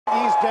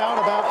Eased down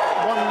about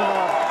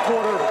 1.25%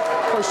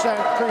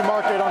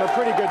 pre-market on a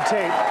pretty good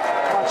tape.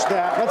 Watch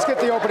that. Let's get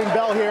the opening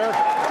bell here.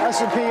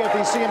 S&P at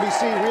the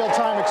CNBC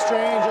real-time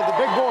exchange at the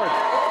big board,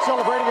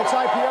 celebrating its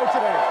IPO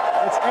today.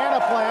 It's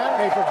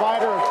Anaplan, a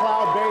provider of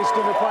cloud-based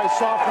enterprise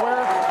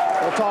software.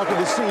 We'll talk to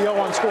the CEO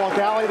on Squawk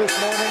Alley this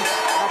morning.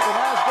 At the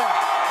Nasdaq,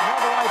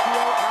 another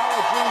IPO,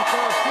 Allogene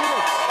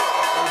Therapeutics,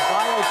 a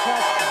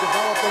biotech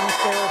developing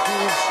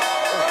therapies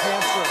for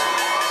cancer.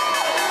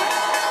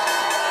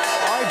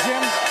 All right, Jim.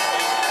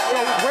 So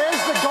where's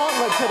the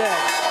gauntlet today?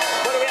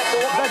 What do we have to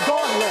watch? The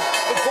gauntlet.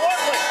 The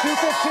gauntlet.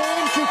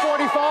 215,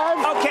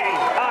 245? Okay.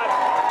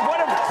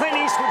 One of Clint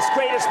Eastwood's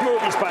greatest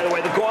movies, by the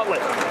way, The Gauntlet.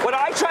 What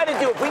I try to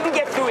do, if we can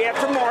get through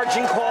after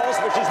margin calls,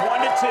 which is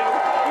 1 to 2,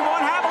 we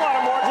won't have a lot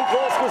of margin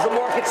calls because the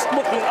market's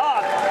looking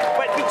up.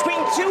 But between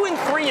 2 and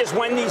 3 is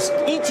when these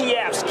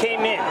ETFs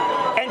came in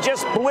and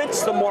just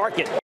blitzed the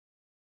market.